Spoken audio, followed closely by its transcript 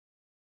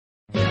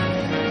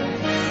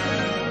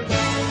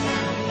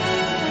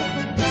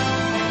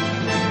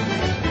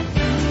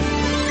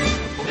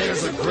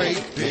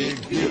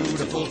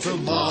beautiful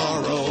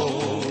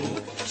tomorrow,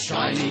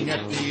 shining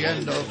at the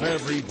end of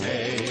every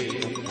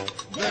day.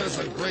 There's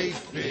a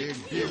great big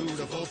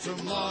beautiful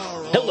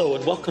tomorrow. Hello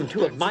and welcome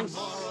to A Mice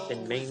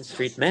and Main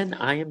Street Men.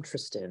 I am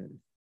Tristan.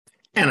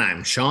 And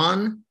I'm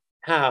Sean.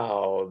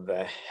 How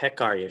the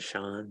heck are you,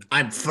 Sean?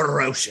 I'm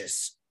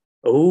ferocious.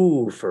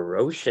 Oh,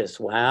 ferocious.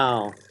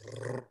 Wow.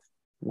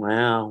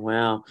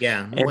 Wow.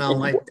 Yeah,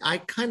 I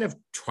kind of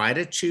try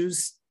to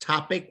choose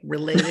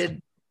topic-related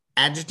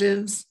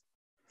adjectives.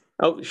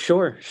 Oh,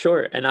 sure.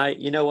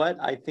 And you know what?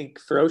 I think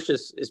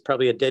ferocious is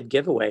probably a dead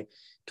giveaway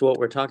to what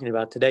we're talking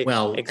about today.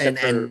 Well,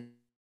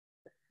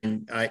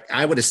 and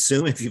I would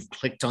assume if you've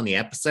clicked on the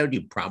episode,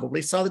 you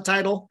probably saw the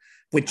title,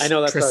 which I know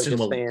that's Tristan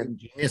will saying.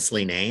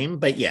 ingeniously name,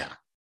 but yeah.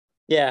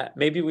 Yeah,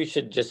 maybe we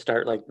should just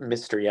start like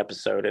mystery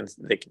episode and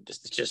they can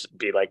just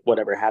be like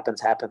whatever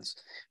happens.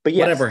 But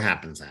yes, whatever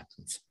happens.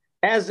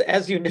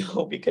 As you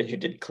know, because you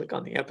did click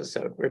on the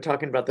episode, we're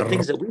talking about the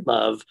things that we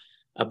love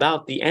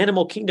about the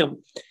animal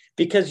kingdom,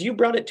 because you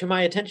brought it to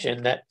my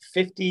attention that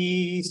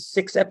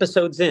 56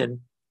 episodes in,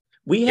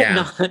 we have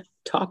not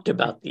talked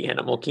about the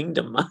animal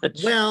kingdom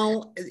much.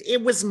 Well,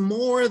 it was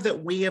more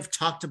that we have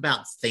talked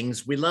about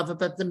things we love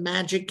about the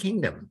Magic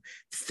Kingdom,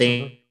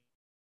 things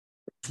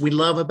we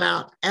love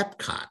about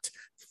Epcot,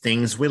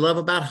 things we love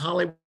about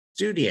Hollywood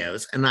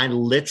Studios. And I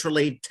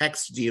literally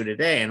texted you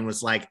today and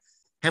was like,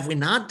 have we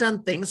not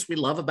done things we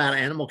love about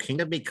Animal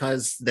Kingdom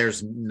because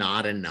there's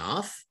not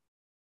enough?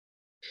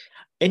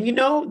 And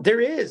there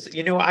is,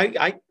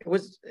 I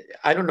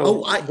don't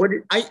know.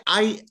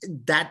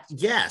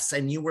 Yes.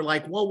 And you were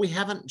like, well, we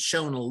haven't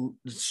shown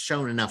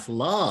enough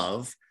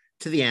love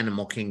to the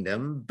Animal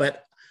Kingdom,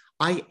 but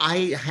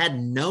I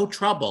had no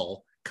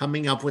trouble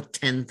coming up with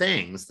 10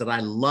 things that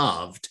I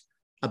loved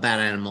about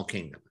Animal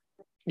Kingdom.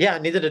 Yeah,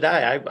 neither did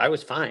I. I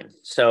was fine.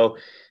 So,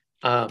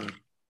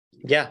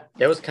 yeah,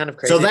 that was kind of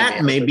crazy. So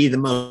that may be the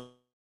most.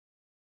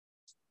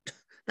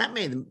 That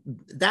may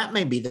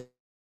be the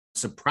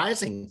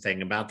surprising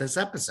thing about this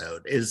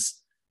episode is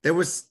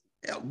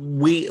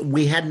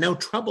we had no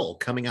trouble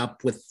coming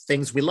up with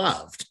things we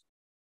loved.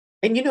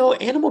 And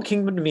Animal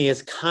Kingdom to me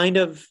is kind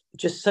of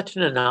just such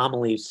an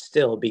anomaly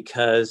still,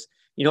 because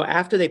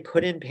after they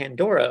put in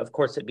Pandora, of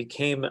course, it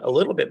became a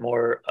little bit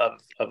more of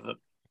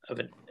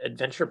an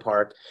adventure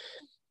park,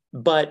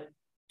 but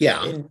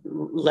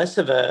less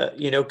of a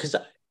because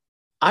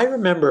I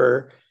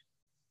remember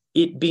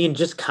it being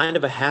just kind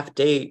of a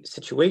half-day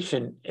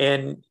situation.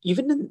 And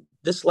even in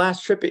this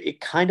last trip, it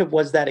kind of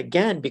was that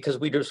again, because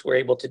we just were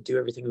able to do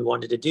everything we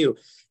wanted to do.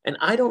 And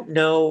I don't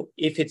know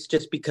if it's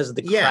just because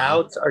the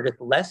crowds are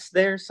just less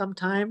there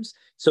sometimes,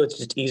 so it's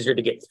just easier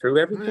to get through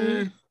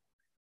everything.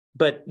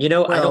 But, I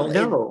don't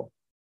know.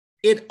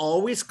 It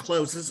always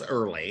closes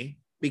early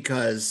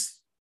because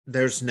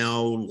there's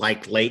no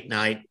late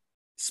night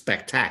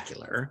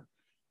spectacular.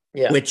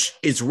 Yeah. Which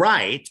is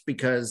right,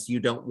 because you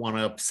don't want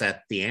to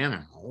upset the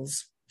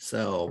animals.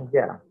 So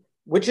yeah,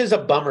 which is a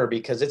bummer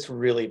because it's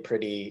really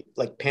pretty.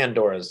 Like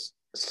Pandora's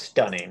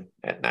stunning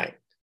at night.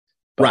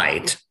 But,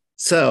 right.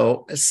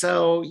 So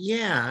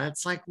yeah,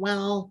 it's like,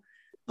 well,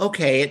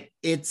 okay,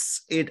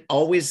 it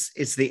always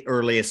is the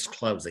earliest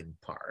closing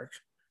park,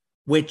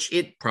 which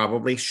it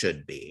probably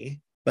should be,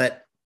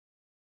 but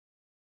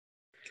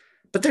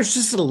there's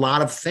just a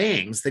lot of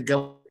things that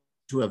go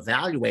to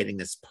evaluating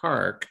this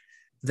park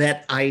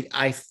that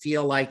I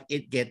feel like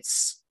it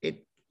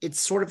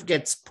sort of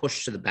gets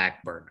pushed to the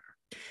back burner.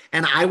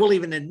 And I will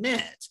even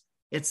admit,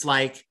 it's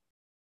like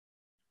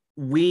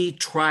we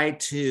try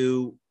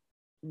to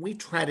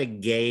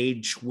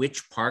gauge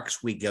which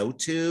parks we go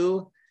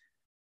to.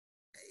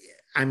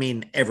 I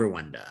mean,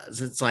 everyone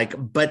does. It's like,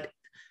 but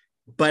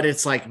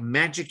it's like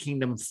Magic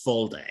Kingdom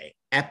full day,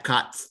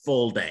 Epcot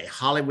full day,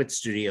 Hollywood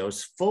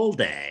Studios full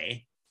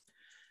day,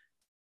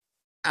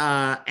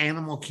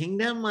 Animal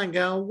Kingdom. I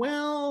go,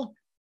 well,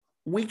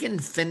 we can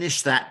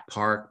finish that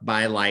park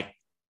by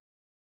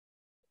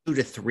 2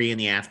 to 3 in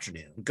the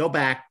afternoon. Go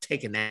back,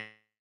 take a nap,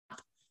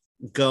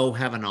 go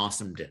have an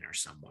awesome dinner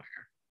somewhere.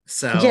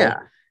 So yeah.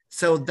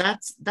 So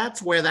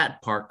that's where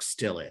that park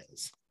still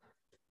is.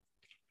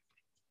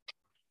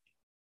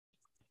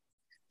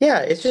 Yeah,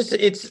 it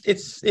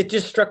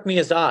just struck me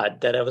as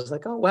odd that I was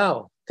like, oh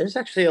wow, there's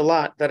actually a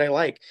lot that I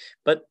like.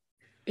 But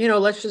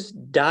let's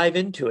just dive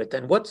into it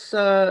then. What's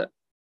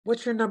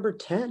your number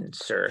 10,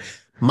 sir?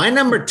 My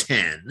number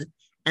 10,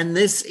 and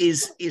this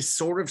is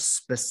sort of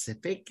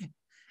specific,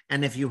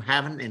 and if you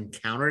haven't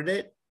encountered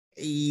it,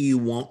 you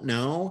won't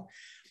know,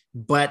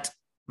 but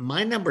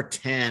my number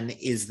 10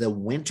 is the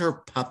winter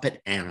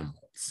puppet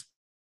animals.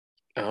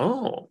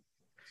 Oh.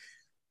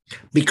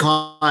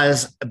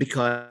 Because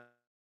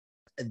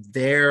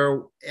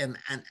they're, and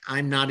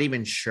I'm not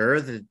even sure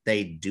that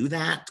they do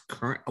that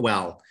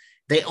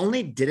they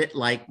only did it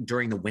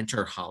during the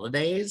winter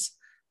holidays,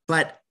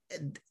 but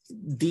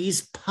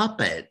these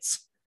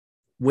puppets,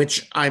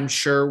 which I'm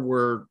sure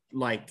were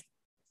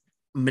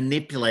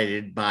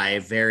manipulated by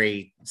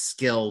very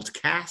skilled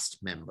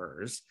cast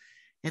members,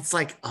 it's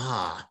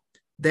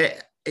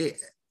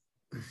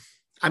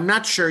I'm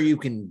not sure you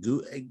can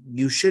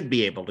you should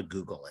be able to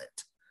Google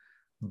it.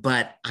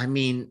 But I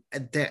mean,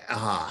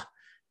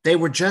 they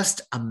were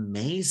just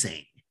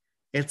amazing.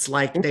 It's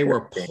like they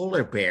were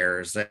polar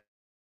bears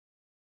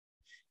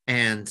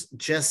and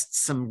just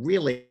some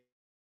really,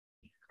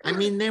 I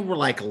mean, they were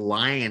like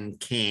Lion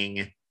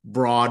King,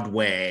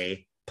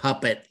 Broadway,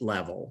 puppet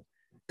level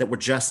that were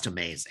just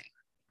amazing.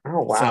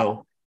 Oh wow.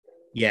 So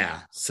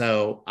yeah,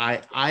 so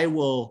I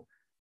will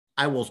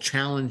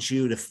challenge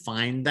you to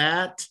find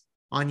that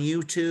on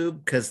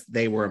YouTube because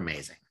they were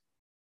amazing.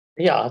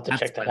 Yeah, I'll have to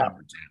That's check that my out.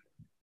 number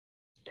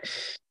 10.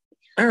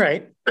 All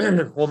right.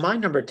 Well, my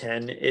number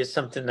 10 is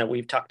something that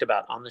we've talked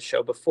about on the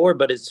show before,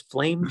 but it's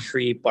Flame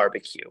Tree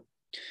Barbecue.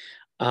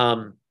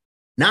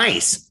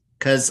 Nice,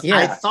 because Yeah.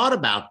 I thought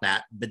about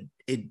that, but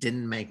it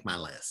didn't make my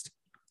list.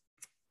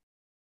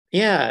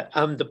 Yeah,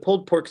 the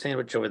pulled pork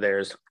sandwich over there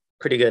is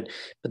pretty good,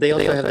 but they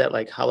also have that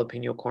like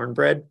jalapeno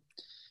cornbread.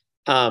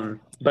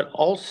 But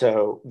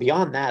also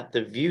beyond that,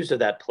 the views of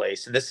that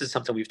place, and this is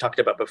something we've talked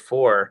about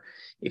before.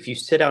 If you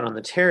sit out on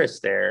the terrace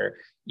there,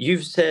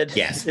 you've said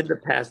Yes. in the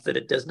past that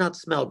it does not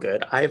smell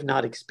good. I have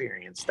not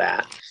experienced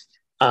that.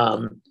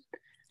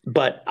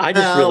 But I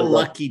just really love,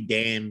 Lucky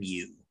damn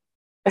you.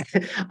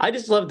 I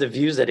just love the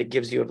views that it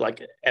gives you of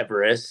like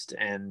Everest,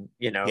 and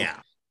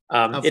Yeah.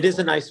 it is a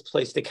course. nice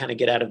place to kind of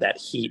get out of that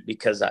heat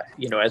because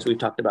as we've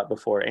talked about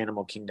before,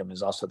 Animal Kingdom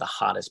is also the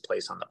hottest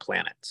place on the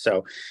planet.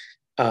 So,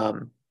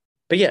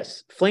 but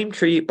yes, Flame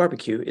Tree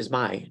Barbecue is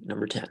my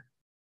number 10.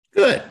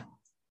 Good.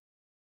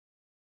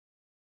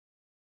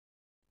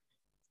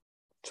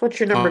 So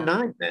what's your number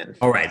 9 then?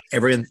 All right.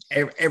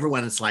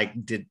 Everyone is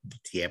like, did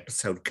the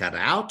episode cut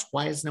out?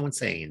 Why is no one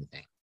saying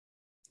anything?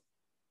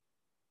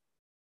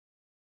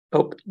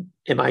 Oh,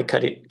 am I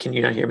cutting? Can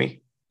you not hear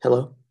me?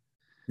 Hello?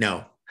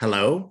 No.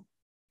 Hello?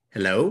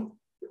 Hello?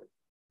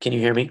 Can you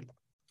hear me?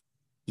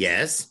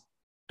 Yes.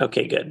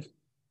 Okay, good.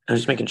 I'm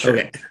just making sure.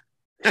 Okay.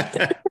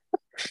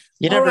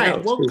 You All never right.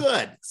 know. Well,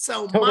 good.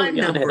 So Totally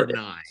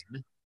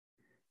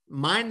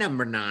my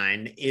number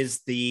 9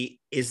 is the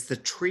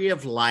Tree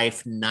of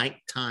Life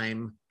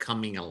nighttime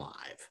coming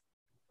alive.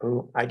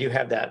 Oh, I do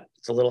have that.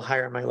 It's a little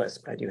higher on my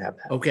list, but I do have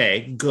that.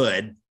 Okay,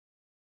 good.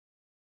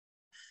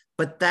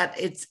 But that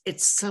it's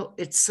so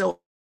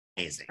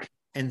amazing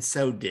and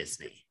so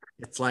Disney.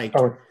 It's like,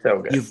 Oh,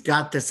 so good. you've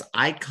got this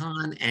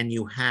icon and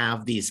you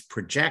have these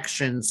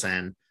projections,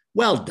 and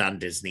well done,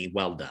 Disney.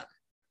 Well done.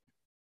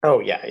 Oh,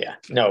 yeah.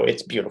 No,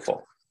 it's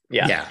beautiful.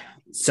 Yeah. Yeah.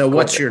 So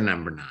what's Gorgeous. your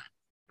number 9?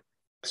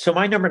 So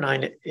my number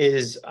 9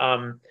 is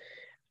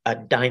a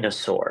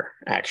dinosaur,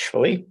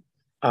 actually.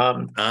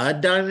 A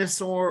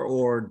dinosaur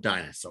or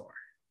dinosaur?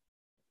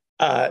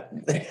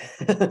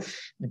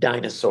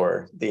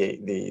 Dinosaur,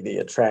 the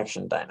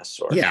attraction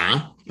dinosaur.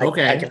 Yeah. I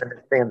Okay. can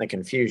understand the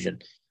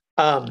confusion.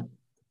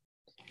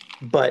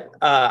 But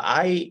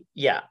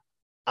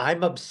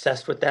I'm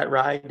obsessed with that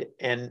ride,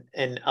 and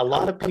a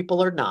lot of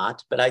people are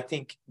not, but I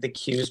think the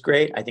queue's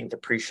great. I think the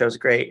pre-show's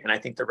great, and I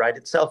think the ride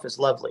itself is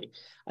lovely.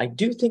 I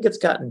do think it's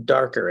gotten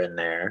darker in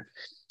there.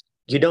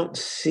 You don't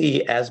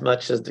see as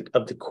much of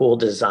the cool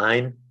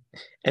design,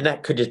 and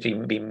that could just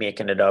be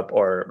making it up,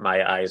 or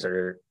my eyes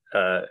are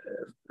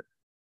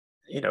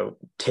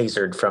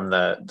tasered from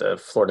the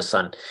Florida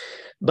sun.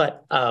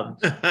 But I've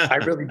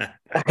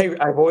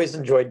always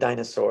enjoyed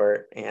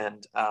Dinosaur,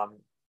 and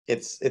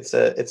it's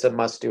a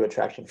must-do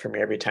attraction for me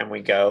every time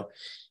we go.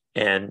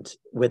 And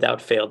without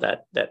fail,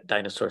 that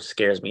dinosaur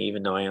scares me,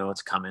 even though I know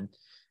it's coming.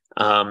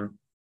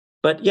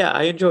 But yeah,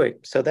 I enjoy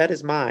it. So that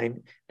is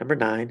mine, number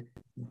 9,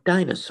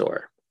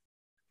 Dinosaur.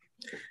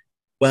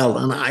 Well,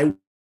 and I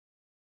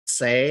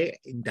say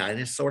in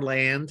Dinosaur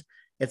Land,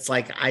 it's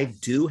like I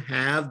do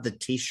have the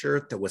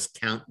t-shirt that was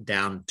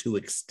Countdown to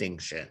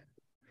Extinction,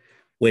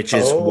 which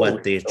is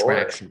what the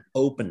attraction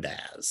opened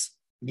as.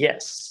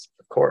 Yes,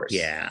 of course.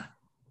 Yeah.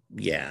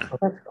 Oh,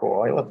 that's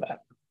cool. I love that.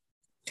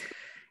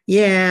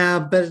 Yeah,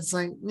 but it's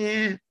like,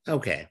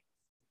 okay.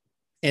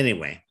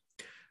 Anyway,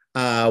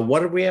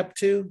 what are we up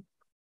to?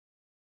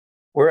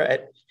 We're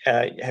at,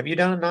 have you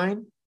done a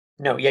 9?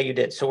 No, yeah, you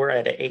did. So we're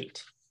at an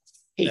 8.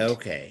 8.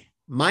 Okay.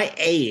 My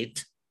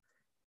 8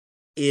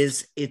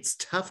 is It's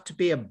Tough to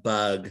Be a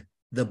Bug,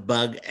 the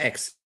Bug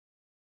X.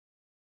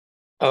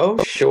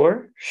 Oh,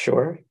 sure.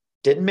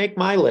 Didn't make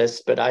my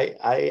list, but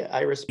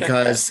I respect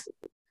that.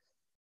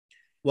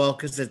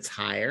 Because it's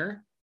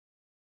higher.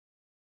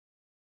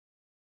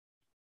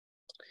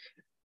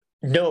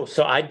 No,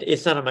 so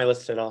it's not on my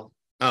list at all.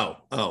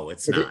 Oh,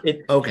 it's not.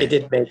 Okay. It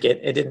didn't make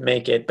it. It didn't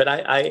make it, but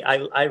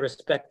I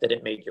respect that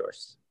it made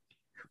yours.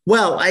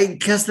 Well,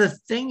 because the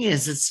thing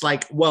is, it's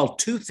like, well,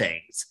 2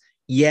 things.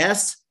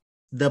 Yes,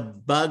 the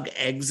Bug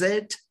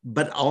exit,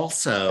 but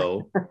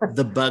also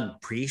the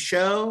Bug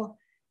pre-show.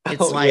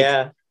 It's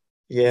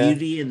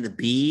Beauty and the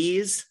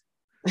Bees,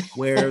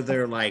 where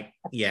they're like,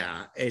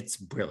 yeah, it's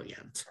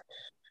brilliant.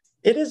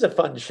 It is a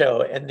fun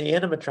show, and the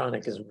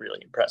animatronic is really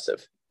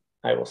impressive.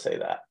 I will say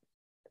that.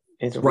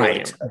 It's really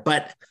right. impressive.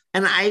 But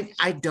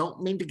I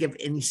don't mean to give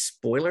any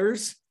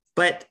spoilers,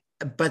 but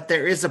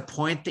there is a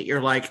point that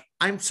you're like,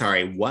 I'm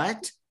sorry,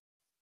 what?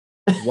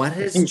 What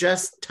has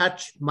just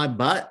touched my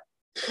butt?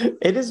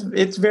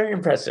 It's very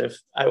impressive.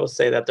 I will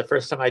say that the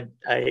first time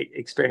I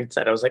experienced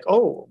that, I was like,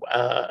 oh,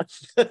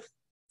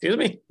 excuse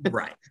me.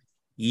 Right.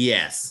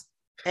 Yes,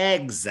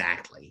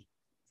 exactly.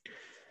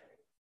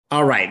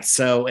 All right.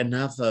 So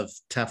enough of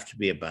tough to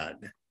be a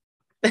bug.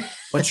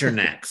 What's your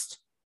next?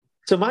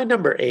 So my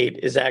number 8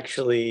 is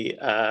actually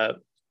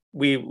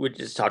we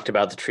just talked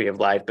about the Tree of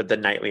Life, but the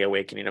nightly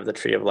awakening of the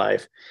Tree of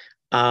Life.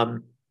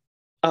 Um,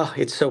 oh,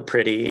 it's so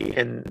pretty,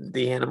 and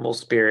the animal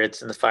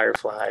spirits and the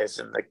fireflies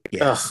and the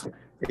Yes,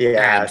 yeah,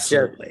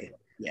 absolutely.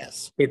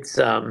 Yes. it's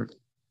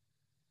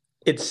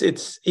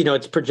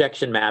it's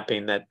projection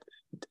mapping that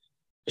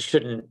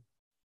shouldn't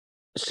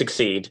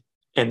succeed,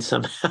 and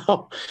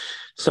somehow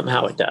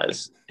it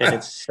does, and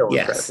it's so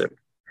Yes. impressive.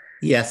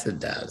 Yes, it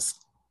does.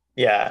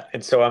 Yeah,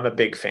 and so I'm a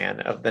big fan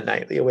of the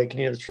Nightly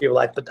Awakening of the Tree of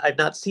Life, but I've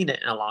not seen it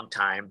in a long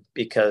time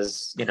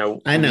because I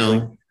usually,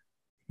 know.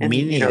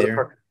 Me and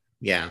neither.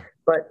 Yeah.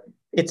 but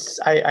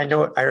I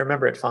know I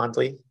remember it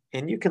fondly,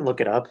 and you can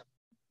look it up.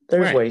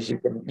 There's Right. ways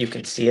you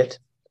can see it.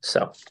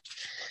 So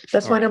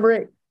that's All my right. number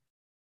 8.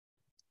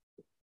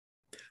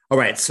 All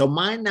right. So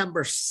my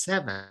number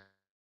 7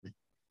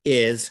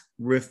 is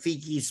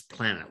Rafiki's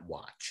Planet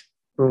Watch.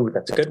 Ooh,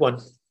 that's a good one.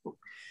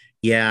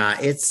 Yeah,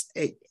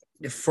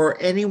 for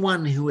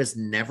anyone who has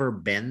never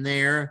been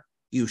there,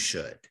 you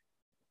should.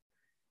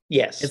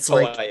 Yes. It's Oh,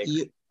 like I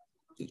agree.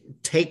 you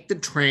take the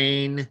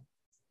train,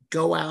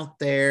 go out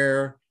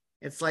there.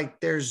 It's like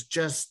there's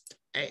just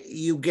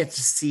you get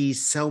to see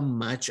so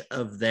much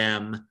of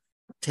them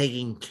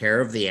taking care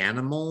of the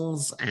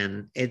animals,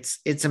 and it's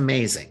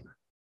amazing.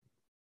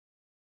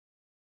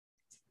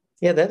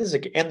 Yeah, that is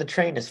and the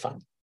train is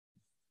fun.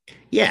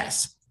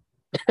 Yes.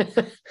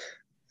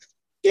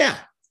 Yeah.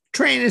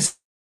 Train is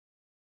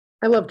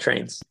I love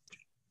trains.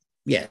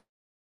 yeah.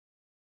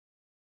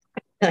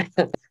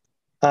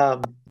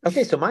 Um,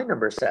 okay, so my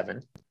number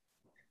 7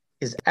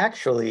 is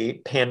actually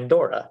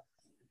Pandora.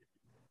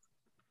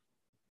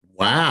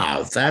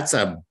 Wow, that's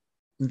a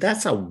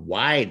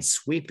wide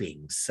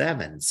sweeping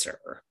 7,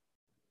 sir.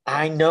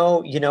 I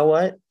know, you know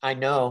what? I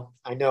know.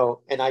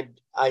 And I,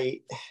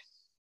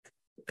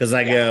 Because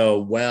I yeah, go,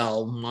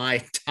 well,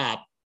 my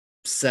top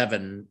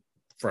 7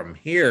 from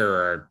here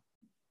are,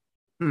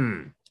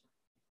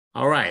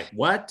 all right,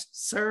 what,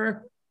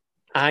 sir?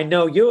 I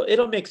know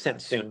it'll make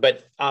sense soon,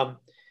 but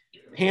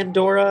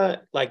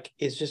Pandora like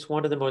is just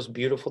one of the most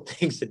beautiful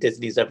things that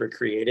Disney's ever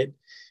created.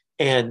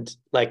 And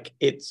like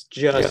it's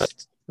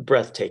just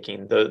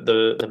breathtaking.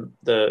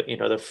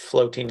 The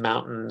floating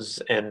mountains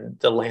and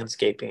the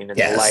landscaping and the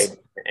Yes. light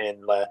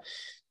and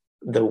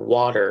the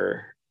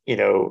water,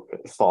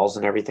 falls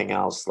and everything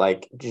else,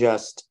 like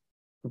just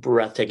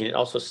breathtaking. It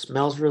also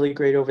smells really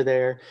great over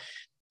there.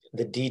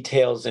 The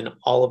details in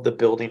all of the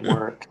building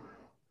work,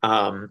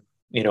 all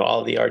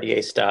the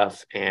RDA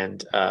stuff,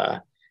 and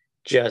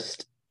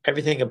just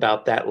everything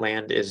about that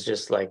land is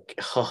just like,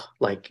 oh,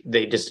 like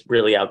they just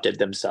really outdid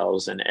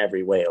themselves in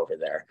every way over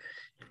there.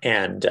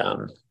 And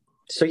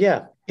so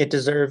yeah,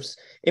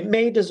 it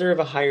may deserve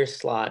a higher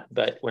slot,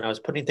 but when I was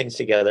putting things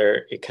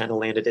together, it kind of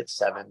landed at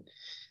 7.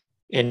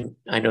 And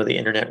I know the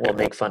internet will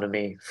make fun of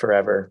me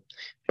forever,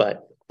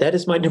 but that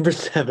is my number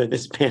 7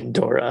 is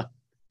Pandora.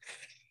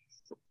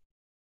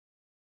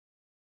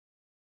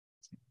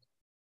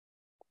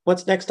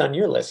 What's next on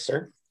your list,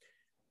 sir?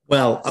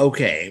 Well,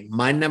 okay,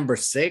 my number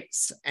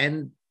 6,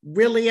 and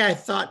really I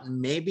thought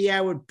maybe I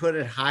would put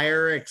it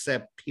higher,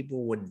 except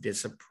people would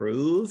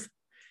disapprove.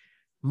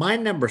 My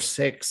number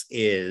 6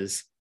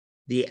 is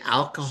the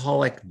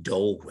alcoholic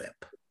Dole Whip.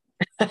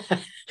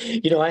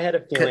 I had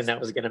a feeling that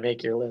was going to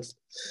make your list.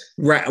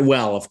 Right.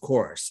 Well, of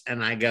course.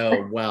 And I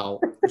go, well,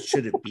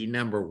 should it be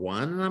number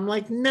 1? And I'm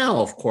like, no,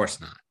 of course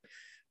not.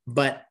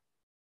 But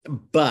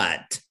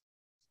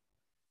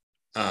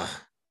uh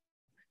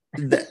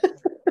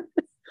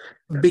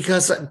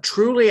because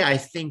truly I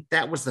think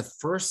that was the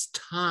first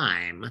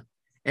time,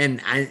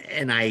 and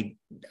I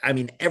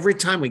mean every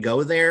time we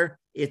go there,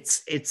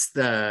 it's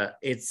the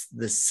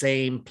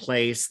same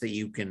place that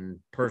you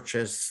can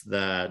purchase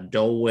the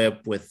Dole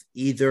Whip with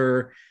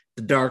either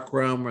the dark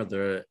rum or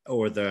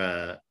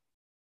the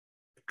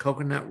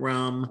coconut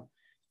rum.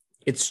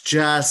 It's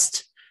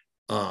just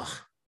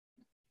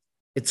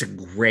it's a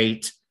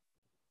great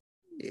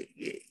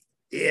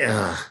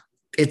yeah,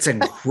 it's a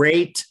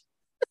great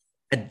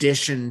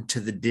addition to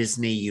the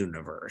Disney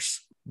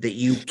universe that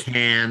you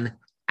can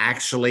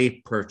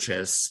actually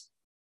purchase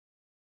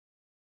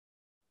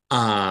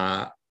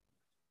a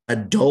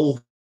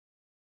Dole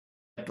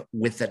Whip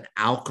with an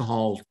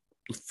alcohol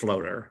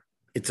floater.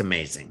 It's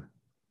amazing.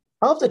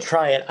 I'll have to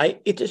try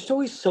it. It's just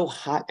always so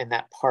hot in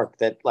that park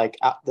that like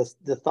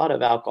the thought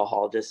of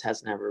alcohol just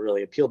has never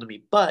really appealed to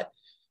me. But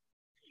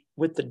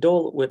with the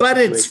Dole Whip But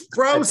it's situation,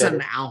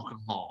 frozen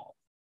alcohol.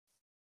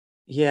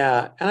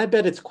 yeah, and I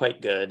bet it's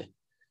quite good.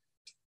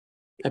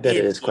 I bet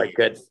it is quite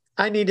good.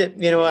 I need it.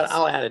 You know what? Yes.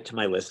 I'll add it to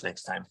my list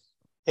next time.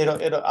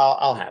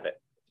 I'll have it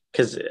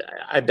because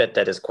I bet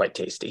that is quite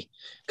tasty.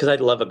 Because I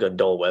love a good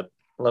Dole Whip.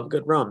 I love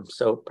good rum,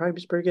 so probably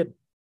it's pretty good.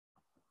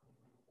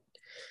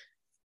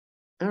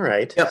 All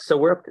right. Yep. So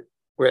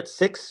we're at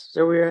 6.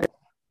 So we're at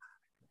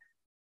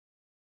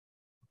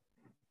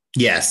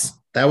Yes,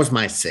 that was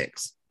my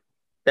 6.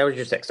 that was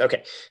your 6.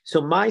 Okay.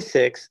 So my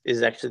 6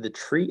 is actually the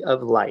Tree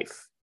of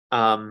Life.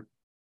 Um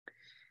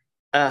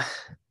uh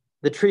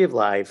the Tree of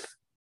Life,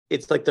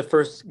 it's like the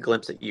first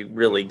glimpse that you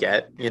really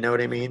get, you know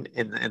what I mean,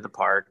 in the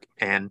park.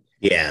 And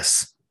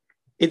Yes.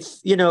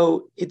 it's,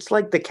 it's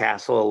like the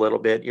castle a little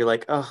bit. You're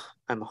like, oh,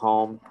 I'm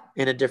home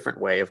in a different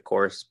way, of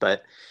course.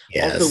 But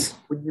also Yes.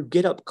 when you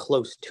get up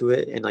close to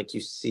it and like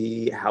you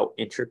see how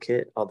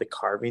intricate all the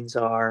carvings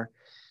are,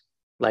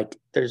 like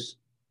there's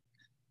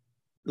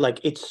like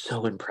it's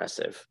so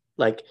impressive.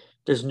 Like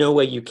there's no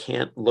way you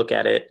can't look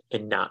at it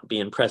and not be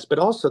impressed. But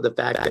also the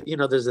fact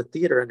that, there's a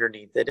theater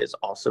underneath it is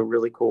also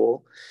really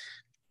cool.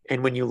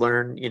 And when you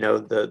learn,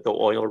 the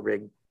oil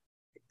rig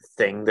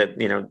thing that,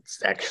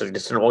 it's actually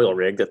just an oil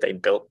rig that they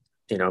built,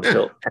 Yeah.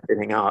 built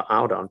everything out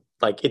on.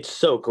 Like it's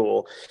so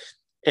cool.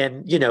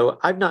 And,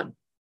 I've not,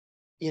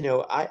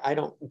 I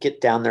don't get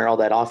down there all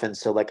that often.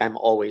 So like I'm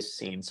always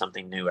seeing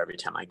something new every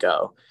time I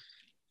go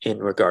in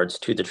regards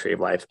to the Tree of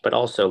Life. But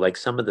also like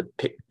some of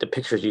the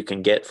pictures you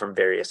can get from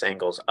various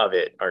angles of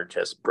it are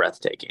just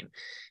breathtaking.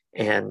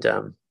 And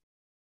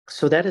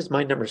so that is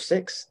my number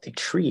 6, the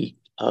Tree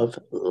of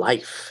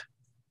Life.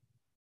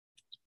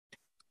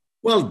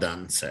 Well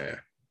done,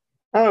 sir.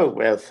 Oh,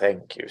 well,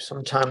 thank you.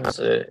 Sometimes,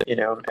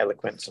 I'm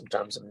eloquent,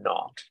 sometimes I'm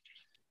not.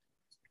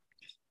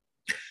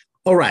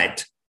 All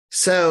right.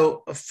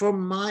 So for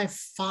my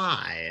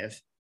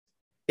 5,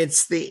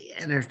 it's the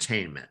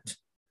entertainment,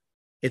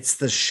 it's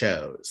the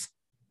shows.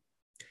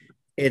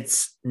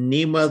 It's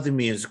Nemo the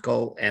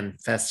Musical and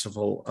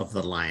Festival of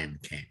the Lion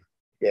King.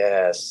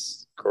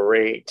 Yes,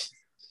 great.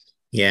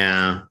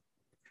 Yeah.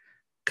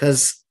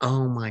 Because,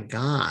 oh my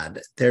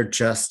God, they're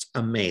just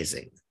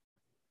amazing.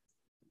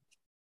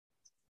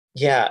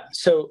 Yeah.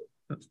 So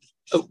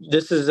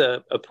this is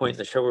a point in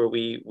the show where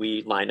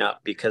we line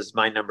up because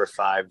my number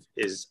 5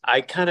 is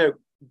I kind of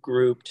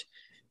grouped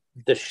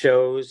the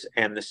shows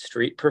and the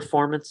street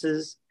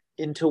performances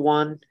into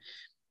one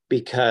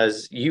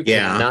because you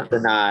Yeah. cannot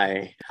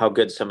deny how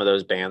good some of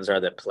those bands are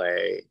that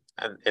play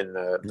in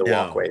the No.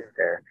 walkways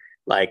there.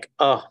 Like,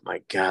 oh my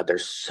God, they're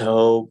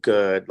so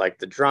good. Like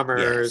the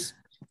drummers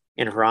Yes.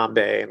 in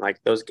Harambe and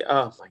like those.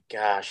 Oh my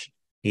gosh,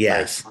 like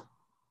Yes.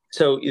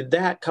 so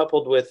that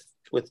coupled with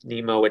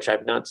Nemo, which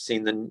I've not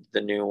seen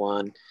the new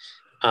one,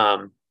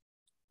 um,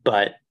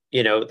 but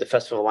the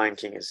Festival of Lion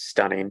King is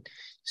stunning.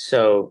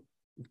 So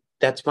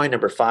that's my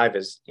number 5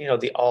 is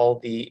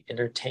the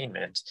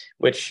entertainment,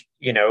 which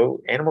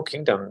Animal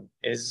Kingdom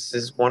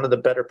is one of the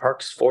better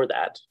parks for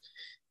that.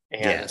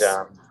 And Yes.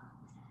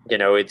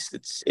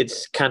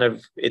 it's kind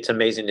of it's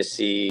amazing to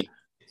see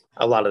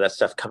a lot of that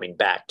stuff coming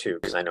back too,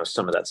 because I know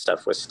some of that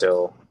stuff was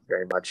still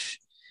very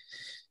much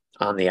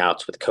on the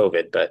outs with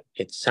COVID, but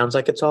it sounds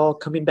like it's all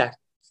coming back.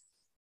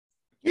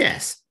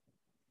 Yes.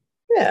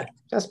 Yeah,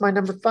 that's my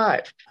number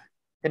 5.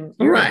 And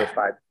All your number right.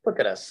 5. Look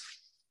at us.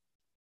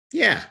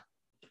 Yeah.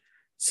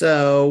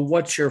 So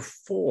what's your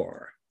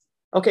 4?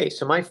 Okay,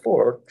 so my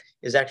 4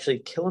 is actually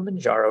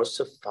Kilimanjaro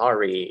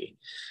Safari.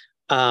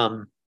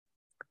 Um,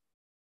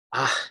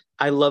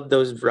 I love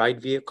those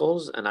ride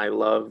vehicles and I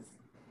love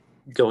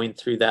going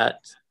through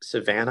that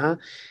savannah.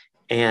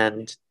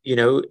 And,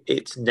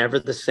 it's never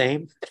the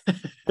same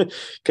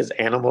because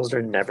animals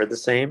are never the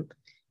same.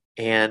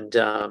 And,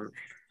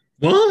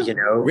 What?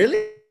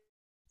 Really?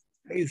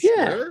 Are you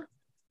yeah, sure?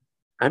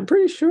 I'm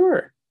pretty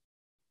sure.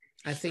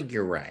 I think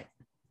you're right.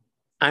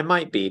 I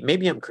might be.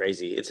 Maybe I'm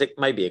crazy. It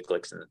might be a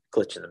glitch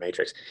in the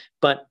matrix.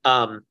 But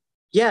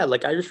yeah,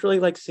 like I just really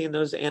like seeing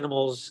those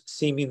animals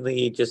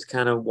seemingly just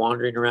kind of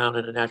wandering around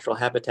in a natural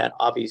habitat.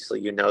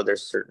 Obviously,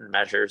 there's certain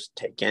measures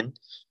taken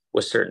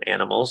with certain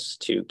animals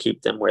to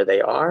keep them where they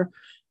are,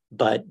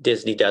 but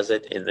Disney does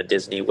it in the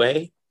Disney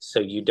way. So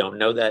you don't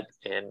know that.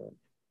 And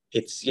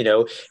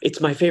it's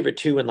my favorite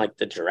too when like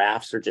the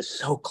giraffes are just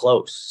so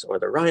close or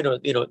the rhino,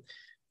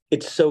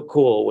 it's so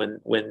cool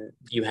when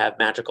you have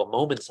magical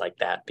moments like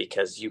that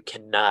because you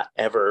cannot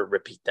ever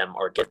repeat them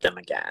or get them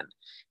again.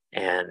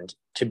 And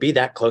to be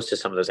that close to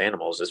some of those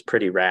animals is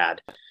pretty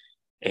rad.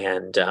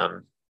 And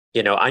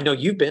I know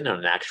you've been on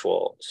an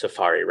actual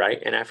safari,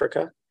 right, in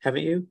Africa,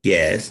 haven't you?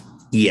 Yes.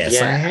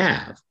 Yes, I Yeah,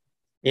 have.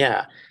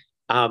 yeah.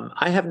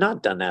 I have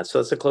not done that, so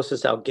that's the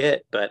closest I'll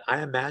get. But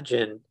I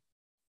imagine,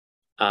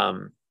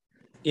 um,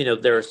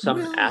 there are some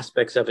Well,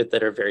 aspects of it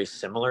that are very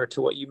similar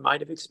to what you might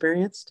have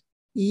experienced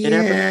in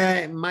Africa. yeah,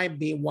 it might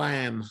be why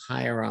I'm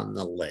higher on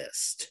the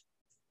list.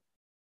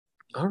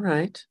 All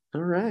right.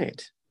 All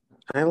right.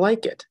 I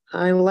like it.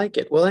 I like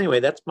it. Well,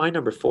 anyway, that's my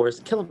number 4 is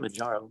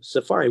Kilimanjaro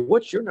Safari.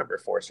 What's your number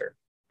 4, sir?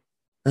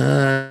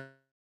 Uh,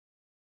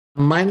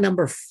 my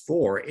number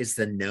 4 is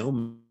the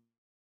Nomad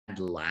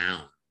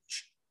Lounge.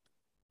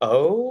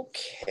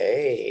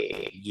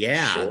 Okay.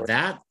 Yeah, Sure.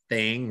 that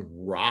thing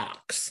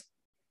rocks.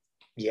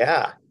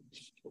 Yeah.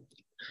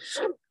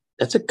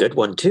 That's a good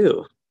one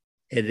too.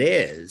 It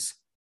is.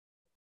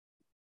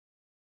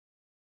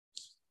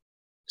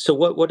 So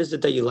what is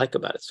it that you like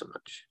about it so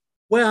much?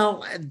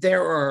 Well,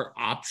 there are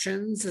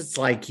options. It's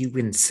like you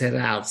can sit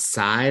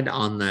outside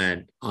on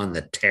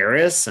the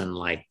terrace and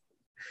like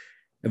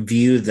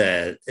view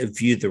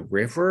the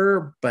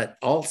river, but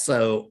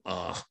also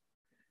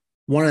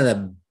one of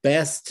the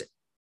best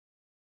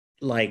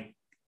like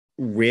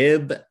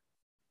rib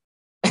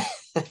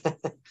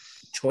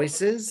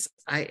choices.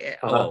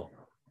 Uh-huh.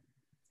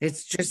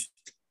 It's just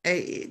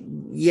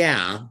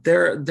yeah,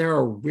 there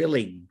are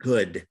really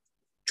good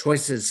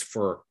choices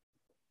for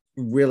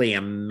really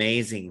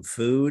amazing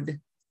food.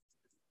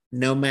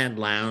 Nomad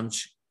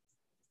Lounge,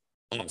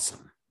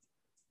 awesome.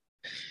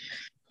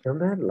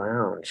 Nomad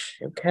Lounge.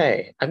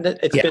 Okay.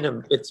 Yeah.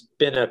 It's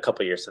been a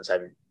couple years since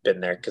I've been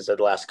there because the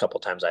last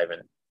couple times I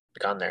haven't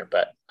gone there.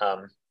 But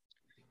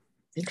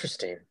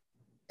interesting.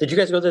 Did you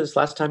guys go there this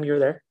last time you were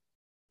there?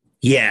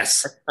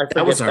 Yes, I that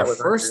forget was if our that was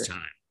on first your.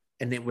 time,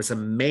 and it was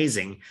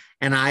amazing.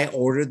 And I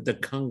ordered the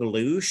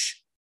Kungaloosh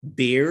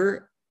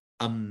beer.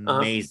 Uh,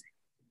 Amazing.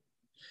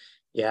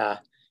 yeah.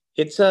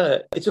 It's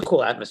a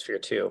cool atmosphere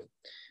too.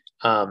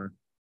 Um,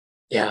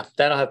 yeah,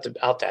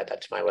 I'll add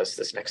that to my list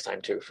this next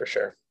time too, for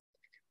sure.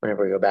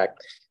 Whenever we go back.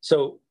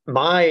 So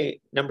my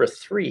number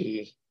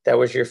three, that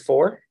was your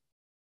four?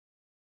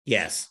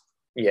 Yes.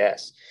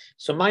 Yes.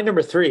 So my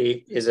number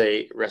three is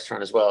a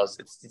restaurant as well.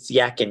 It's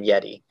Yak and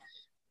Yeti.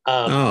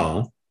 Um,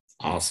 Oh,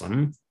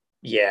 awesome.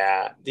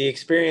 yeah, the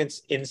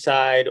experience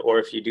inside, or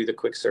if you do the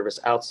quick service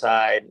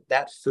outside,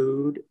 that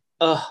food,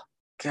 oh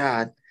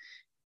God,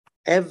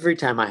 every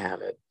time I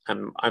have it,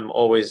 I'm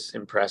always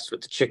impressed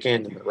with the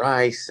chicken and the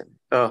rice and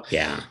oh,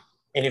 Yeah.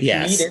 and if you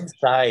eat Yes.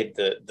 inside,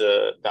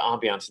 the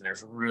ambiance in there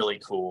is really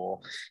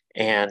cool,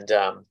 and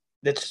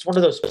it's just one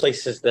of those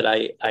places that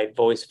I've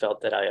always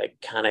felt that I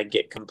kind of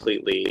get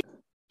completely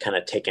kind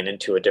of taken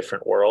into a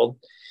different world,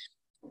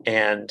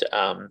 and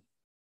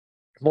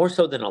more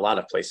so than a lot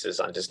of places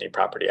on Disney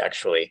property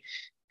actually.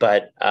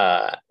 But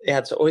yeah,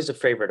 it's always a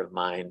favorite of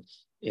mine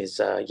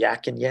is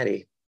Yak and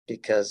Yeti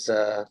because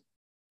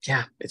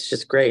yeah, it's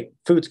just great.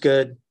 Food's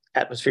good,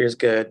 atmosphere is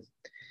good. It's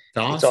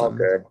It's all awesome.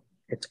 good.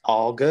 It's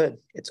all good.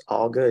 It's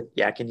all good.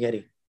 Yak and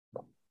Yeti.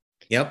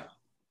 Yep.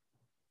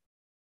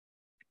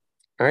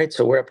 All right,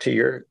 so we're up to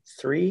your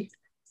three.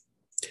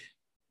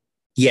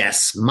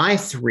 Yes. My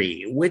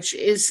three, which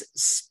is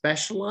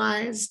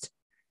specialized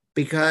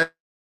because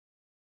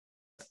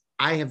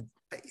I have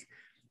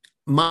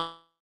my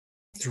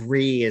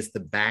three is the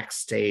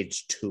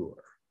backstage tour.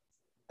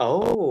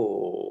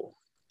 Oh,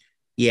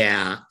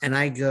 Yeah. And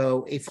I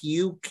go, if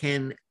you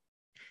can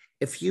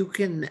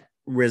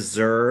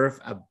reserve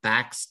a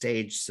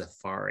backstage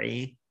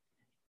safari,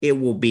 it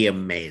will be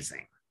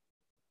amazing.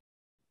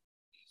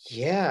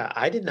 yeah.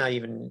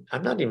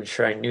 I'm not even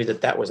sure I knew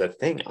that that was a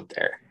thing out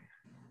there.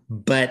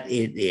 But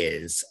it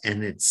is,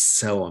 and it's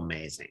so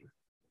amazing.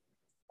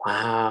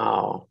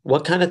 Wow.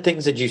 What kind of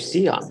things did you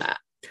see on that?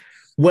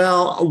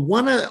 Well,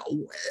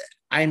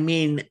 I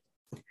mean,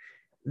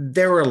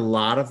 there are a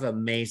lot of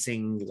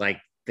amazing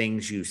like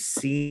things you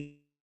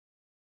see,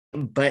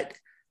 but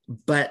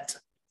but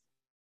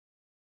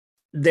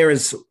there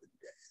is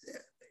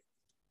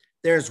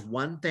there's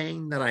one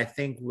thing that I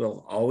think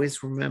we'll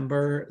always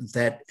remember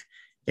that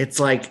it's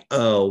like,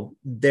 oh,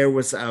 there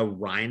was a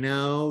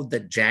rhino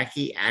that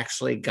Jackie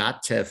actually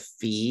got to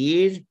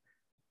feed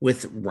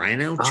with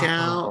rhino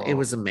chow. It Oh,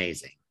 was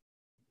amazing.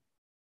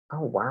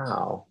 oh,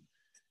 wow.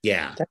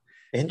 Yeah. That's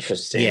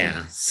interesting.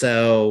 Yeah.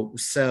 So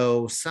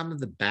some of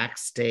the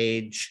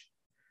backstage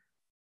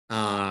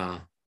uh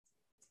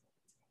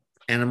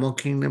Animal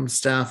Kingdom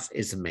stuff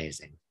is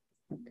amazing.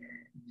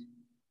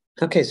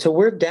 Okay, so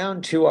we're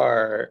down to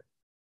our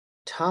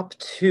top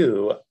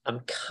two.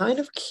 I'm kind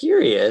of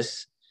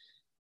curious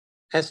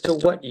as to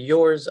what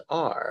yours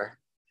are.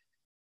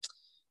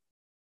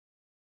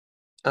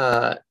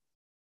 Uh,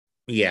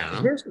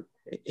 Yeah. here's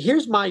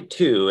here's my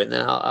two, and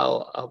then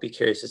I'll be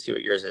curious to see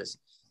what yours is.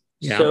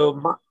 Yeah.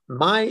 So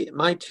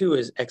my two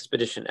is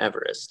Expedition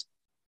Everest.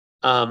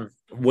 Um,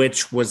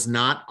 Which was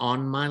not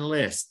on my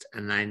list,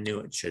 and I knew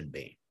it should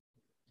be.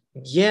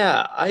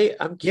 yeah,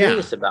 I'm Yeah.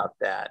 curious about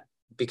that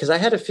because I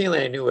had a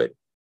feeling I knew what,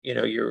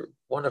 your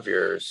one of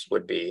yours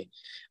would be.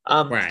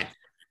 Um, Right.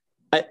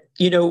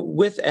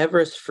 with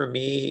Everest for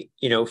me,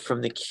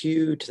 from the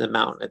queue to the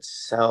mountain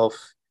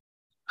itself,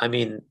 I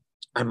mean,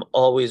 I'm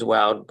always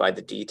wowed by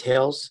the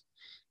details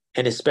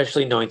and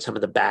especially knowing some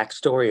of the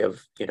backstory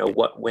of,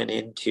 what went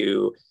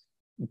into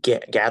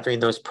gathering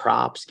those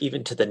props,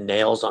 even to the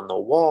nails on the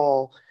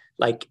wall.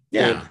 Like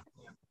Yeah.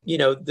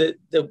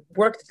 the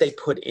work that they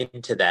put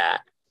into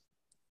that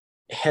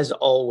has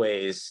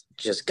always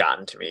just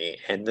gotten to me.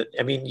 And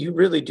I mean, you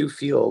really do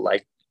feel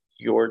like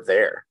you're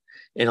there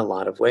in a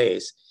lot of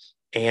ways.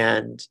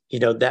 And,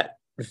 that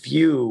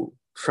view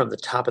from the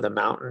top of the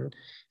mountain,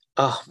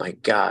 oh my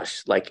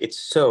gosh, like it's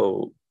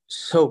so,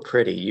 so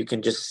pretty. You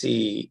can just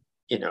see,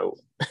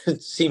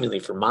 seemingly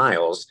for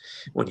miles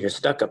when you're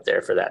stuck up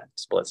there for that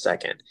split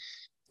second.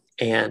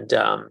 And,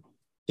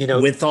 you know,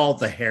 With all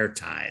the hair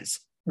ties.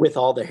 with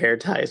all the hair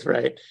ties,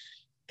 right?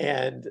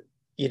 And,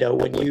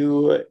 when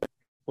you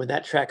when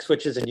that track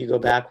switches and you go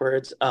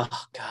backwards, oh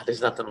God,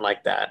 there's nothing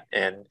like that.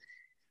 And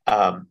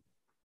um,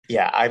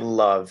 yeah, I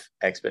love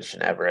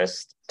Expedition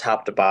Everest,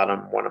 top to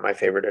bottom. One of my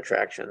favorite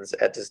attractions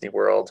at Disney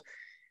World.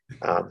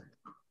 Um,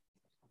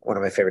 one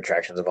of my favorite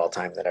attractions of all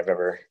time that I've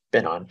ever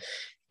been on.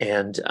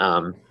 And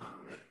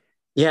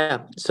yeah,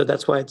 so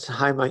that's why it's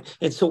high.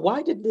 And so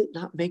why did it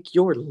not make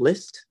your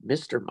list,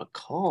 Mr.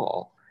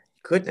 McCall?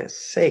 Goodness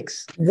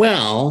sakes.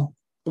 Well,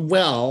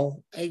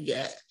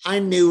 I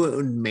knew it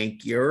would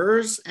make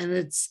yours, and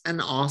it's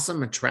an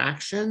awesome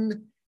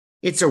attraction.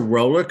 It's a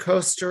roller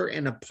coaster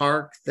in a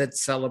park that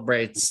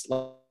celebrates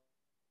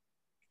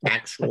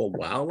actual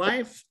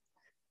wildlife.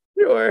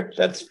 Sure,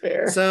 that's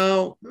fair.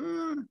 So,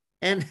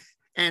 and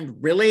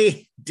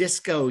really,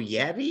 Disco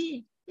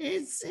Yeti,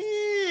 it's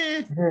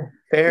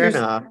fair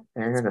enough.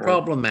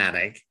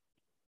 Problematic.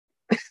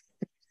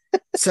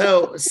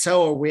 So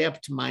are we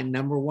up to my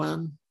number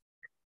one?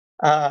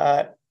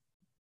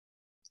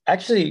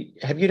 Actually,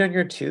 have you done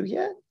your two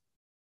yet?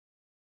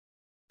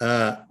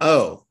 Sorry.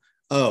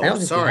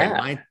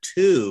 My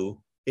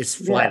two is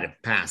Flight of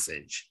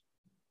Passage.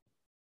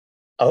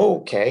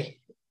 Okay,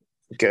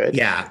 good.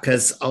 Yeah,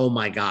 because oh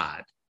my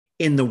God,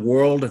 in the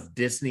world of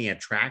Disney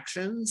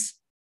attractions,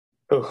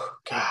 oh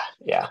God,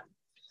 yeah.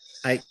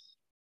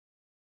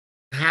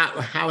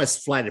 How is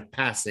Flight of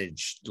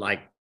Passage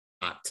like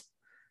not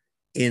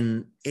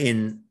in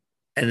an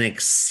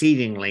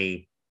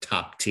exceedingly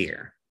top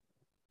tier?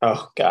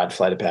 Oh God,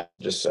 Flight of Passage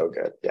is so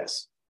good.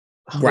 Yes,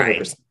 100%.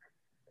 Right.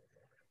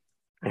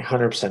 I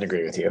 100%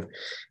 agree with you,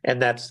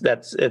 and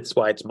it's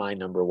why it's my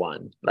number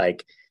one.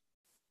 Like,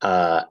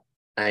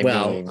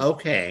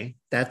 okay,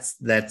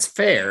 that's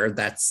fair.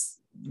 That's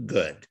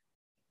good.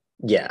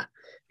 Yeah,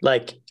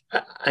 like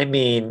I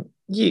mean,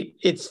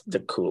 it's the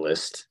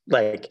coolest.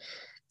 Like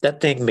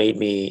that thing made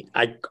me.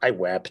 I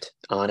wept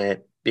on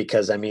it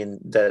because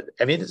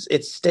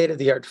it's state of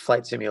the art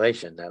flight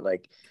simulation. That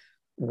like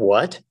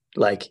what.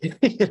 Like,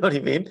 you know what I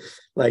mean?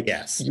 Like,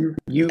 yes,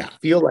 you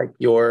feel like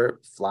you're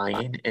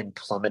flying and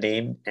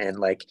plummeting, and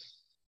like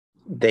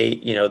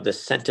the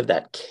scent of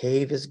that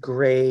cave is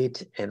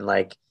great, and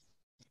like,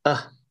 like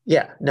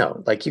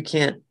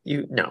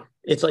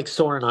it's like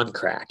soaring on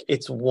crack.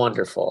 It's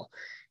wonderful,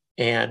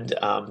 and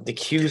the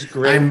queue's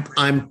great.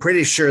 I'm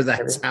pretty sure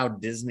that's how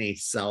Disney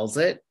sells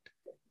it.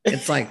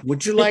 It's like,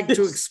 would you like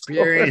to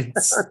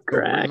experience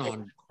soaring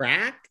on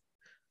crack?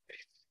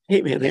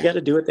 Hey man, they got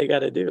to do what they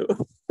got to do.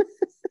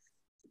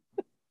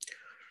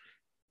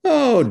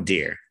 Oh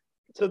dear.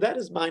 So that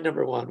is my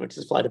number one, which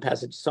is Flight of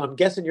Passage. So I'm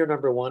guessing your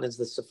number one is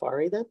the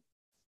Safari then?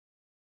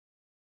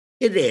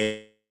 It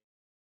is.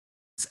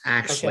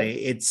 Actually,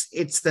 okay.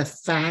 It's the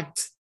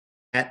fact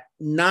that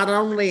not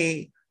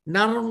only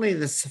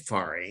the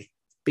Safari,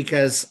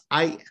 because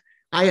I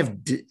have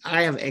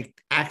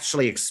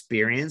actually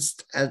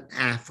experienced an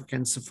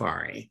African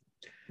safari,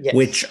 yes,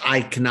 which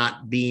I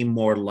cannot be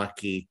more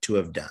lucky to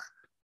have done.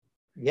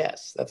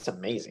 Yes, that's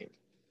amazing.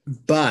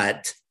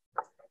 But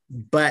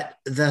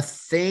the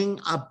thing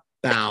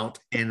about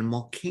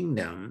Animal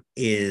Kingdom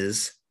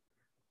is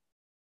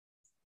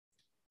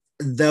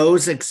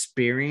those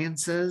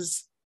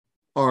experiences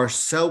are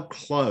so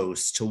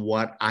close to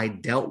what I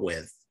dealt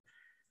with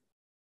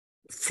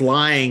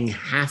flying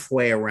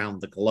halfway around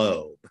the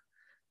globe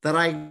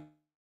that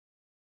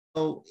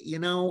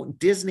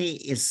Disney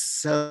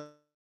is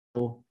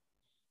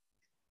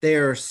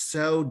they're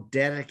so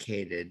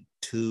dedicated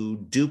to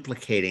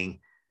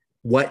duplicating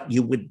what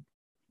you would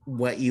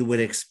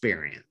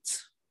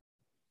experience,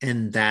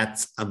 and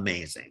that's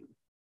amazing.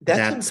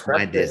 That's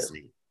my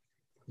Disney.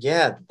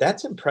 Yeah,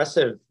 that's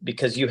impressive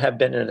because you have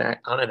been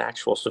on an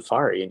actual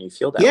safari and you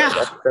feel that.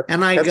 Yeah,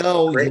 and I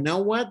go, great. You know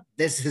what?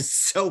 This is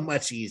so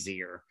much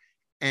easier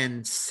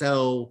and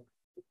so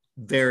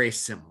very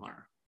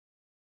similar.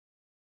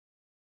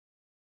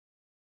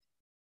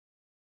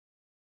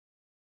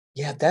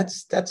 Yeah,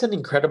 that's an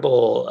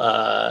incredible.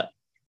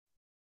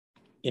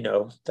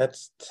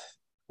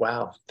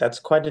 Wow, that's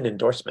quite an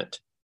endorsement.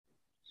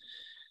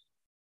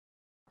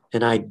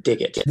 And I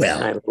dig it.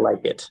 Well, and I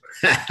like it.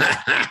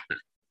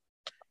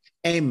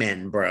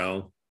 Amen,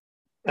 bro.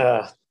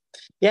 Yeah,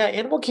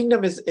 Animal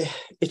Kingdom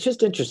it's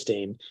just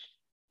interesting.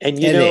 And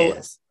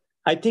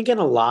I think in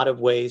a lot of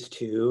ways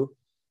too,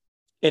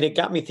 and it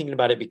got me thinking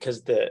about it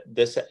because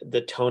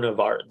the tone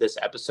of this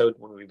episode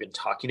when we've been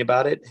talking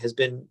about it has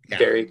been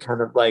very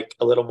kind of like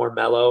a little more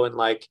mellow and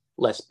like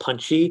less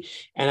punchy.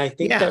 And I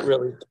think that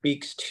really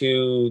speaks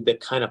to the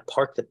kind of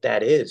park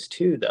that is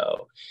too,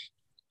 though.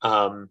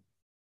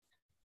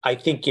 I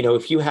think,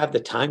 if you have the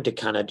time to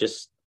kind of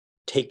just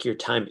take your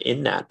time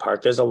in that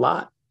park, there's a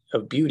lot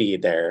of beauty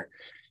there.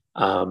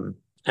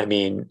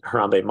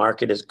 Harambe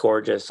Market is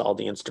gorgeous. All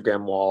the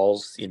Instagram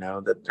walls,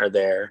 that are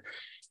there.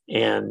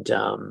 And,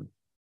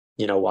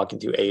 walking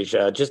through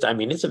Asia,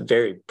 it's a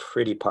very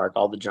pretty park.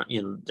 All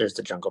the, there's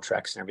the jungle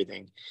treks and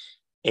everything.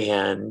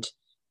 And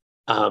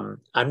I'm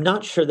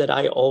not sure that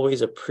I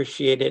always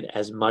appreciate it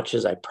as much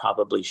as I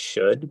probably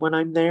should when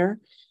I'm there,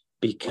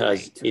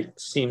 because it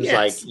seems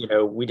like,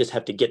 we just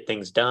have to get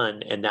things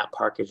done. And that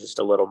park is just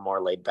a little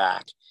more laid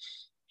back.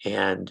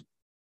 And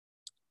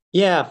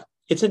yeah,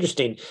 it's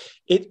interesting.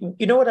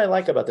 You know what I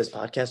like about this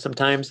podcast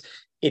sometimes?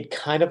 It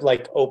kind of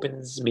like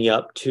opens me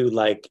up to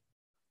like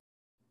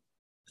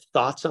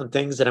thoughts on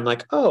things that I'm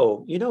like,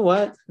 oh, you know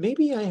what?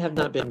 Maybe I have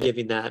not been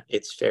giving that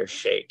its fair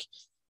shake.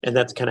 And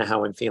that's kind of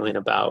how I'm feeling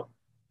about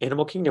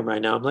Animal Kingdom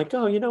right now. I'm like,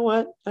 oh, you know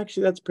what?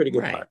 Actually, that's a pretty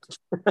good Right. park.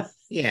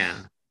 Yeah.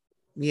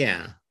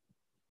 Yeah.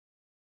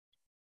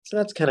 So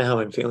that's kind of how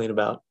I'm feeling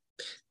about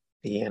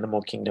the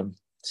Animal Kingdom.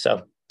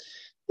 So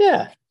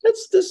yeah,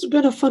 this has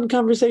been a fun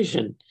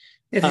conversation.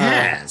 It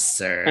has,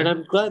 sir. And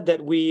I'm glad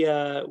that we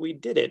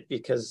did it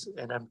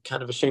and I'm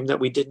kind of ashamed that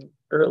we didn't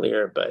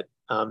earlier, but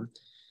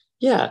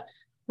yeah,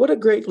 what a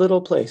great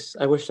little place.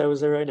 I wish I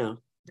was there right now.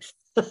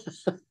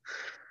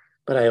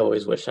 But I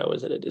always wish I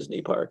was at a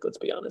Disney park, let's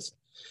be honest.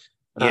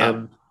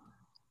 Yeah.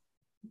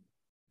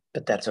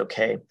 But that's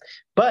okay.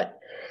 But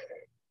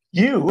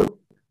you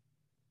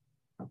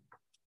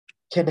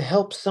can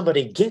help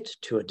somebody get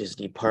to a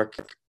Disney park.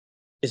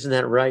 Isn't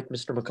that right,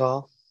 Mr.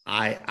 McCall?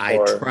 I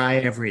try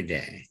every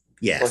day.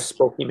 Yes. Or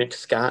Spokey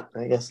McScott,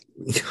 I guess.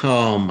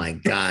 Oh my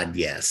God,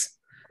 yes.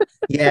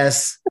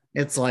 Yes.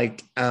 It's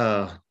like,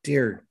 oh,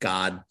 dear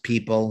God,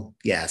 people.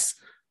 Yes.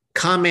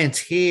 Comment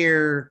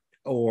here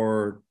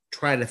or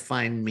try to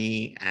find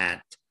me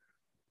at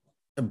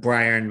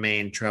Briar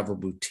Main Travel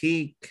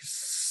Boutique /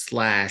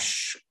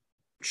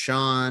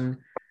 Sean.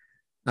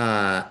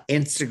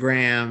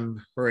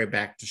 Instagram, Hurry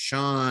Back to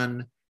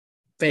Sean.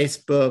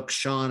 Facebook,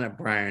 Sean at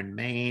Briar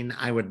Main.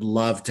 I would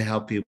love to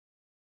help you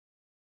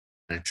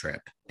on a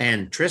trip.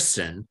 And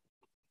Tristan,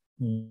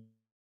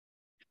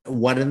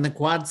 what in the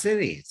Quad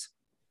Cities?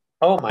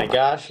 Oh my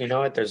gosh, you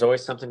know what? There's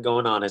always something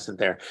going on, isn't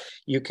there?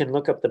 You can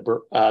look up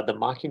the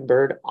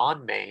Mockingbird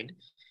on Main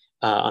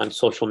on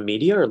social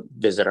media or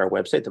visit our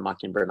website,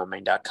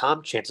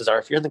 themockingbirdonmain.com. Chances are,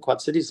 if you're in the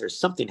Quad Cities, there's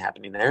something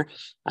happening there.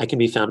 I can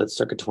be found at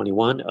Circa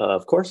 21,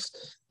 of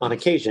course, on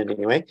occasion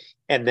anyway.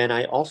 And then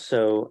I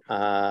also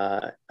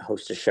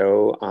host a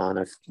show on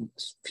a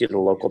few of the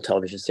local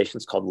television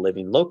stations called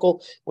Living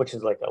Local, which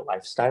is like a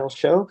lifestyle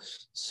show,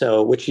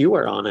 which you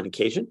are on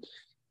occasion.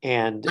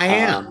 And I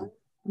am.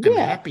 I'm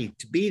happy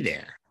to be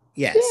there.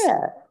 Yes.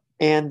 Yeah.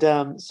 And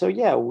so,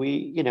 yeah,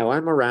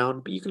 I'm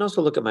around, but you can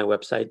also look at my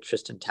website,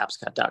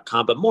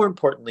 tristantapscott.com. But more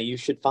importantly, you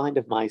should find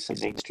of Mice and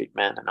Main Street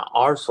Men on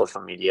our social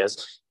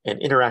medias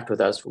and interact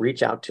with us,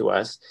 reach out to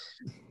us.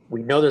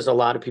 We know there's a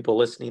lot of people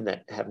listening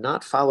that have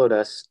not followed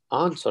us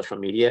on social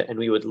media, and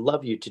we would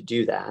love you to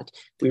do that.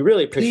 We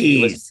really appreciate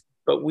you listening,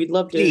 but we'd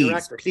love to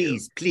interact with you.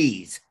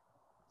 Please.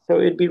 So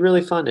it'd be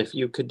really fun if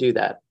you could do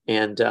that.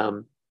 And,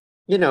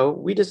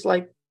 we just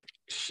like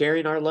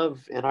sharing our love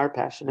and our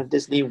passion of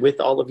Disney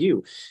with all of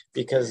you,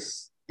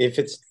 because if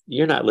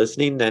you're not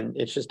listening, then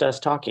it's just us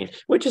talking,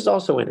 which is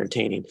also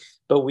entertaining,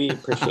 but we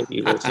appreciate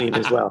you listening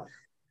as well.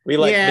 We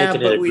like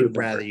making it a group. We'd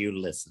rather you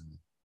listen.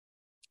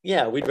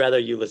 Yeah, we'd rather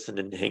you listen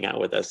and hang out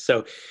with us.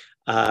 So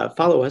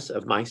follow us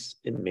of Mice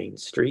and Main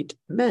Street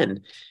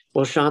Men.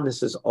 Well, Sean,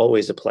 this is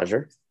always a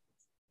pleasure.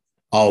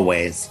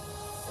 Always.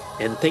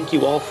 And thank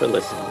you all for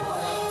listening.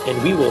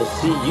 And we will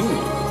see you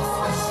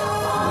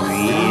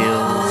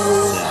real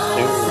soon.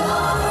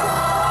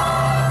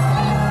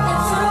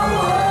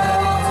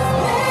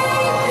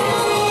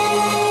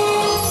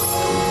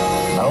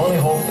 I only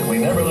hope that we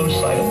never lose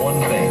sight of one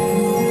thing.